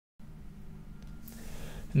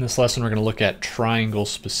In this lesson, we're going to look at triangles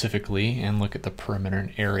specifically and look at the perimeter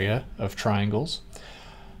and area of triangles.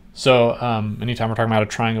 So anytime we're talking about a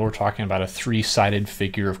triangle, we're talking about a three-sided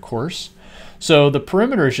figure, of course. So the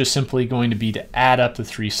perimeter is just simply going to be to add up the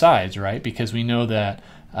three sides, right? Because we know that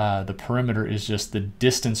the perimeter is just the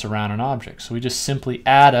distance around an object. So we just simply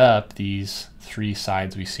add up these three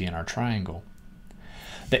sides we see in our triangle.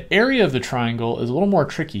 The area of the triangle is a little more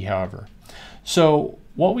tricky, however. So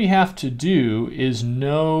what we have to do is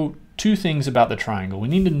know two things about the triangle. We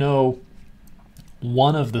need to know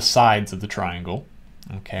one of the sides of the triangle.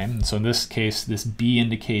 Okay, and so in this case, this B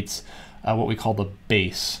indicates what we call the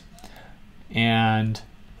base. And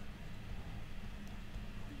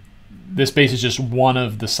this base is just one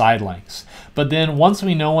of the side lengths. But then once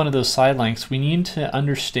we know one of those side lengths, we need to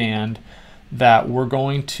understand that we're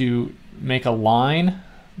going to make a line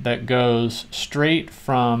that goes straight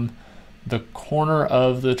from the corner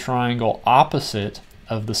of the triangle opposite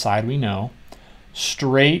of the side we know,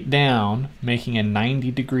 straight down, making a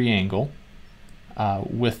 90-degree angle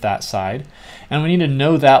with that side. And we need to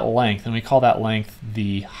know that length, and we call that length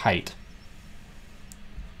the height.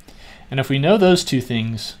 And if we know those two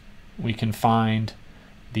things, we can find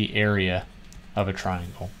the area of a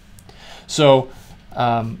triangle. So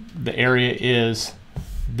the area is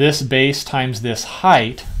this base times this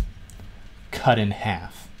height cut in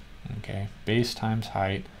half. Okay, base times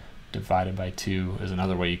height divided by 2 is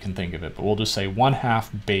another way you can think of it, but we'll just say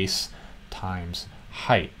 1/2 base times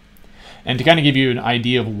height. And to kind of give you an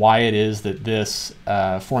idea of why it is that this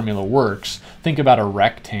formula works, think about a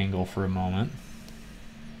rectangle for a moment.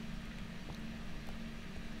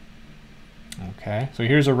 Okay, so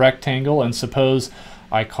here's a rectangle, and suppose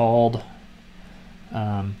I called,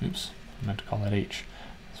 oops, I meant to call that H.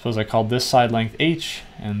 Suppose I called this side length H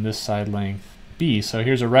and this side length B. So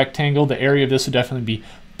here's a rectangle. The area of this would definitely be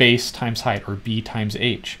base times height, or B times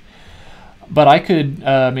H. But I could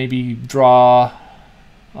maybe draw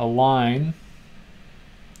a line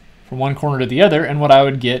from one corner to the other, and what I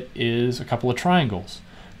would get is a couple of triangles,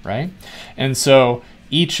 right? And so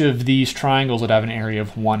each of these triangles would have an area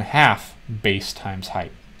of 1/2 base times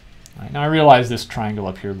height. Right? Now I realize this triangle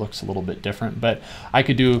up here looks a little bit different, but I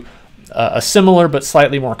could do a similar but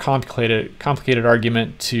slightly more complicated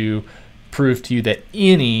argument to prove to you that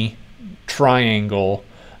any triangle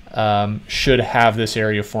should have this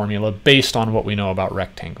area formula based on what we know about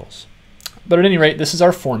rectangles. But at any rate, this is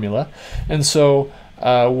our formula, and so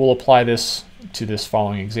we'll apply this to this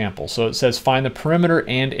following example. So it says find the perimeter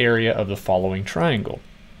and area of the following triangle.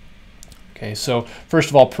 Okay, so first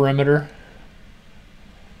of all, perimeter.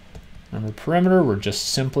 Remember, perimeter, we're just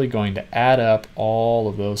simply going to add up all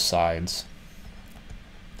of those sides.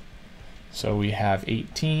 So we have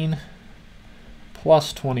 18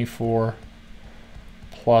 plus 24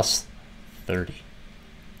 plus 30.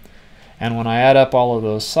 And when I add up all of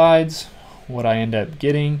those sides, what I end up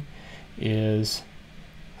getting is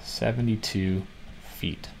 72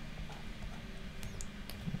 feet.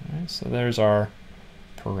 All right, so there's our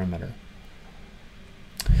perimeter.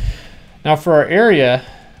 Now for our area,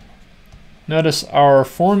 notice our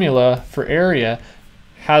formula for area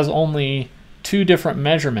has only two different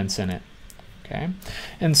measurements in it. Okay,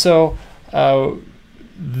 and so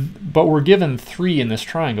but we're given 3 in this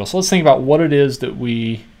triangle. So let's think about what it is that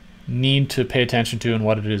we need to pay attention to and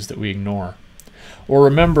what it is that we ignore. Well,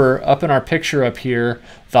 remember, up in our picture up here,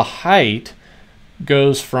 the height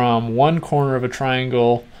goes from one corner of a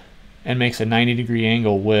triangle and makes a 90-degree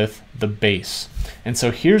angle with the base. And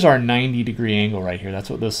so here's our 90-degree angle right here. That's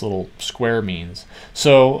what this little square means.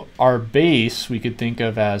 So our base we could think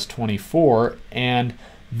of as 24, and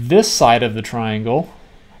this side of the triangle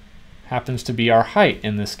happens to be our height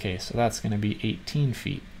in this case. So that's going to be 18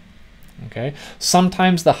 feet. Okay.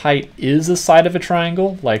 Sometimes the height is the side of a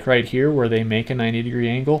triangle, like right here where they make a 90-degree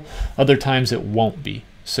angle. Other times it won't be.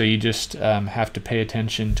 So you just have to pay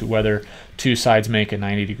attention to whether two sides make a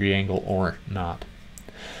 90-degree angle or not.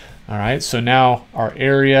 All right, so now our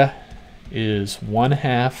area is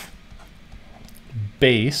 1/2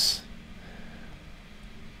 base.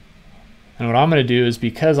 And what I'm going to do is,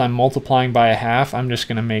 because I'm multiplying by 1/2, I'm just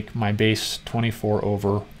going to make my base 24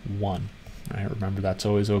 over 1. Right, remember, that's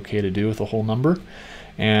always okay to do with a whole number.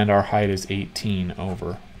 And our height is 18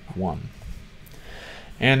 over 1.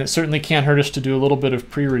 And it certainly can't hurt us to do a little bit of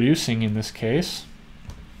pre-reducing in this case.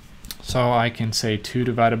 So I can say 2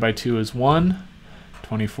 divided by 2 is 1.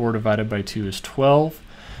 24 divided by 2 is 12.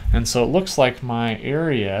 And so it looks like my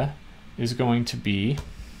area is going to be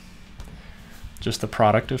just the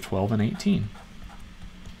product of 12 and 18.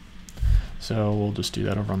 So we'll just do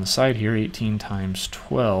that over on the side here. 18 times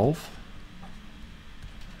 12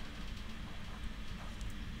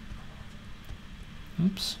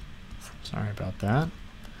 Oops, sorry about that.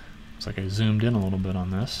 Looks like I zoomed in a little bit on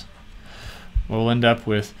this. We'll end up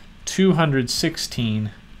with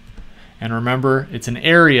 216, and remember, it's an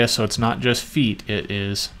area, so it's not just feet, it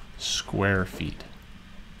is square feet.